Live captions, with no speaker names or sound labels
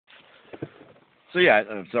So yeah,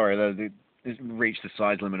 sorry, it reached the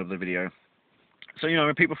size limit of the video. So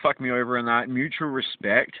when people fuck me over and that mutual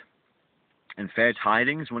respect and fair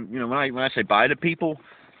tidings, when I say bye to people,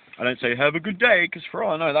 I don't say have a good day because for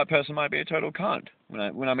all I know that person might be a total cunt.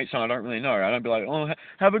 When I meet someone I don't really know, I don't be like, oh,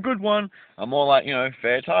 have a good one. I'm more like,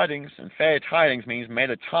 fair tidings, and fair tidings means may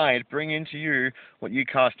the tide bring into you what you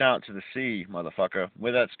cast out to the sea, motherfucker.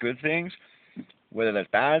 Whether that's good things, whether that's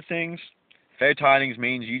bad things, fair tidings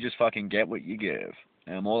means you just fucking get what you give.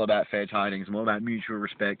 And I'm all about fair tidings. I'm all about mutual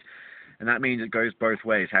respect. And that means it goes both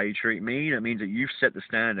ways. How you treat me, that means that you've set the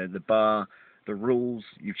standard, the bar, the rules,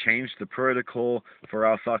 you've changed the protocol for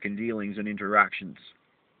our fucking dealings and interactions.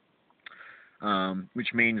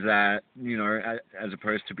 Which means that, as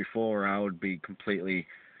opposed to before, I would be completely,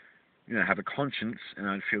 have a conscience and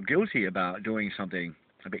I'd feel guilty about doing something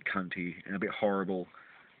a bit cunty and a bit horrible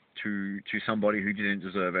to somebody who didn't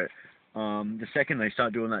deserve it. The second they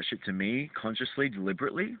start doing that shit to me, consciously,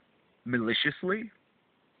 deliberately, maliciously,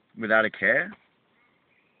 without a care,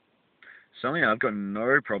 suddenly I've got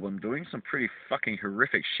no problem doing some pretty fucking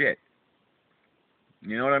horrific shit.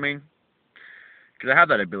 You know what I mean? Because I have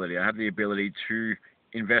that ability. I have the ability to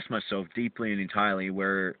invest myself deeply and entirely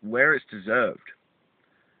where it's deserved.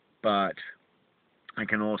 But I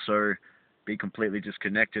can also be completely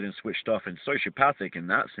disconnected and switched off and sociopathic in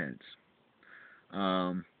that sense.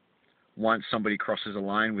 Once somebody crosses a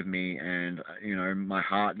line with me and,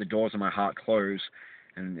 the doors of my heart close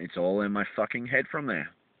and it's all in my fucking head from there,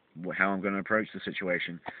 how I'm going to approach the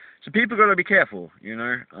situation. So people got to be careful,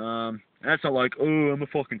 that's not like, oh, I'm a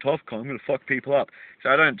fucking tough cunt, I'm going to fuck people up. So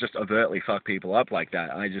I don't just overtly fuck people up like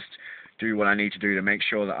that. I just do what I need to do to make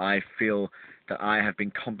sure that I feel that I have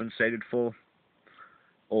been compensated for,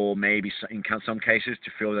 or maybe in some cases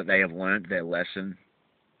to feel that they have learned their lesson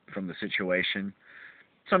from the situation.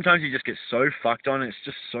 Sometimes you just get so fucked on, it's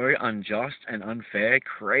just so unjust and unfair,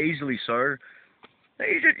 crazily so, that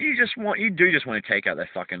you do just want to take out their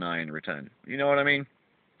fucking eye in return. You know what I mean?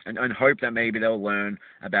 And hope that maybe they'll learn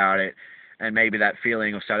about it, and maybe that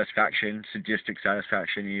feeling of satisfaction, sadistic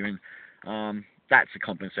satisfaction even, that's a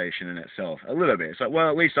compensation in itself, a little bit. It's like, well,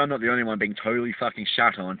 at least I'm not the only one being totally fucking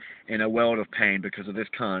shat on in a world of pain because of this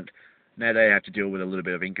cunt. Now they have to deal with a little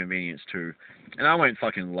bit of inconvenience too. And I won't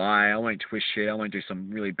fucking lie, I won't twist shit, I won't do some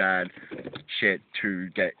really bad shit to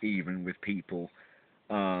get even with people.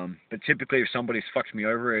 But typically if somebody's fucked me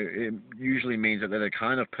over, it usually means that they're the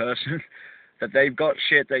kind of person that they've got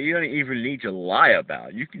shit that you don't even need to lie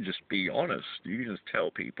about. You can just be honest. You can just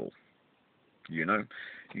tell people. You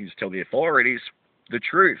can just tell the authorities the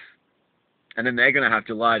truth. And then they're going to have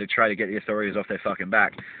to lie to try to get the authorities off their fucking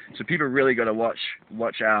back. So people really got to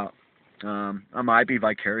watch out. I might be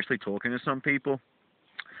vicariously talking to some people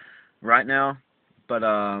right now. But,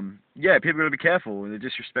 yeah, people got to be careful. They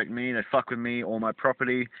disrespect me. They fuck with me or my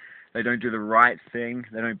property. They don't do the right thing.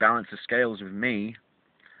 They don't balance the scales with me.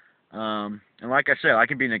 And like I said, I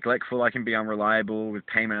can be neglectful. I can be unreliable with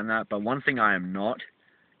payment and that. But one thing I am not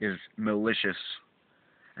is malicious.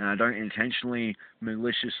 And I don't intentionally,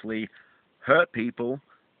 maliciously hurt people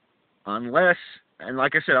unless, and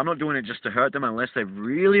like I said, I'm not doing it just to hurt them unless they've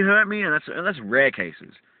really hurt me, and that's rare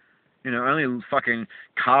cases. Only fucking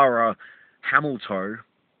Cara Hamilton,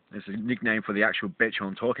 is a nickname for the actual bitch who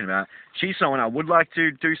I'm talking about. She's someone I would like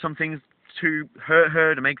to do some things to hurt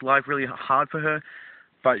her, to make life really hard for her,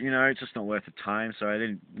 but it's just not worth the time, so I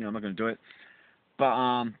didn't, I'm not going to do it.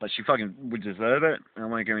 But she fucking would deserve it. I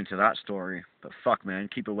won't go into that story. But fuck, man,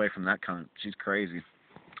 keep away from that cunt. She's crazy.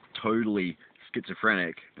 Totally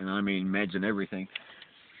schizophrenic. And I mean meds and everything.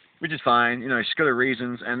 Which is fine. She's got her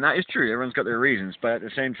reasons. And that is true. Everyone's got their reasons. But at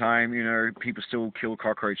the same time, people still kill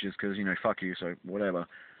cockroaches because, fuck you, so whatever.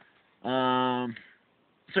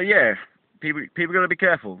 So yeah, people got to be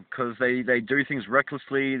careful because they do things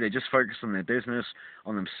recklessly. They just focus on their business,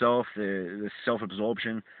 on themselves, their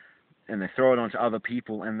self-absorption. And they throw it onto other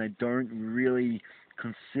people, and they don't really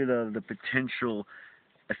consider the potential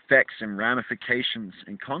effects and ramifications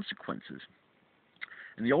and consequences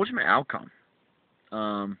and the ultimate outcome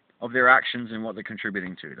of their actions and what they're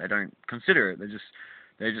contributing to. They don't consider it.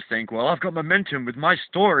 They just think, well, I've got momentum with my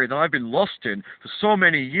story that I've been lost in for so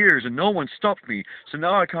many years, and no one stopped me, so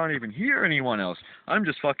now I can't even hear anyone else. I'm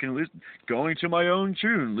just fucking going to my own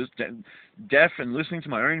tune, deaf and listening to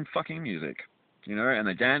my own fucking music. And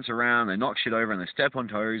they dance around, they knock shit over, and they step on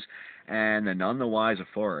toes, and they're none the wiser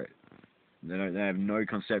for it. They have no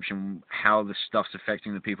conception how this stuff's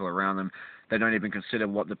affecting the people around them. They don't even consider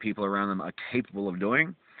what the people around them are capable of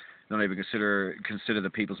doing. They don't even consider the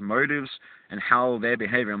people's motives and how their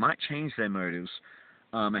behavior might change their motives,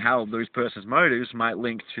 and how those person's motives might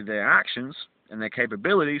link to their actions and their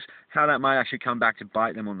capabilities, how that might actually come back to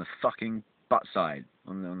bite them on the fucking butt side,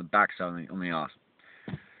 on the back side, on the arse.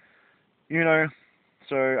 You know,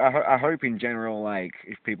 so I hope in general, like,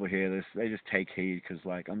 if people hear this, they just take heed, because,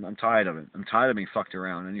 like, I'm tired of it. I'm tired of being fucked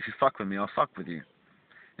around, and if you fuck with me, I'll fuck with you.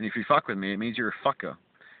 And if you fuck with me, it means you're a fucker.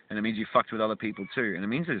 And it means you fucked with other people too. And it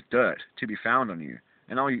means there's dirt to be found on you.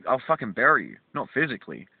 And I'll fucking bury you. Not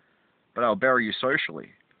physically, but I'll bury you socially.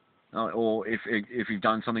 Or if you've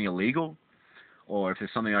done something illegal, or if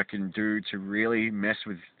there's something I can do to really mess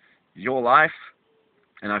with your life,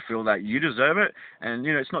 and I feel that you deserve it, and,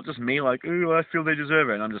 you know, it's not just me like, ooh, I feel they deserve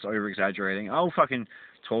it, and I'm just over-exaggerating. I'll fucking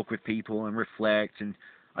talk with people and reflect, and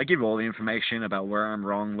I give all the information about where I'm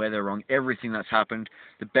wrong, where they're wrong, everything that's happened,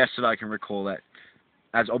 the best that I can recall that,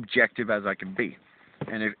 as objective as I can be.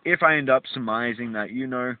 And if I end up surmising that, you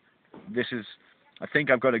know, I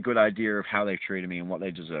think I've got a good idea of how they've treated me and what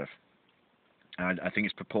they deserve. And I think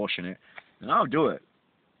it's proportionate, and I'll do it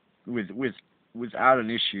without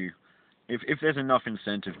an issue. If there's enough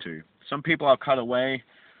incentive to. Some people I'll cut away,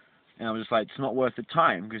 and I'm just like, it's not worth the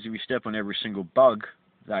time, because if you step on every single bug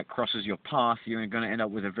that crosses your path, you're going to end up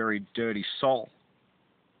with a very dirty sole.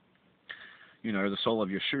 You know, the sole of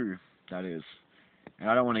your shoe, that is. And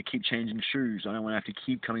I don't want to keep changing shoes. I don't want to have to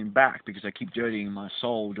keep coming back because I keep dirtying my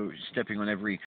sole, stepping on every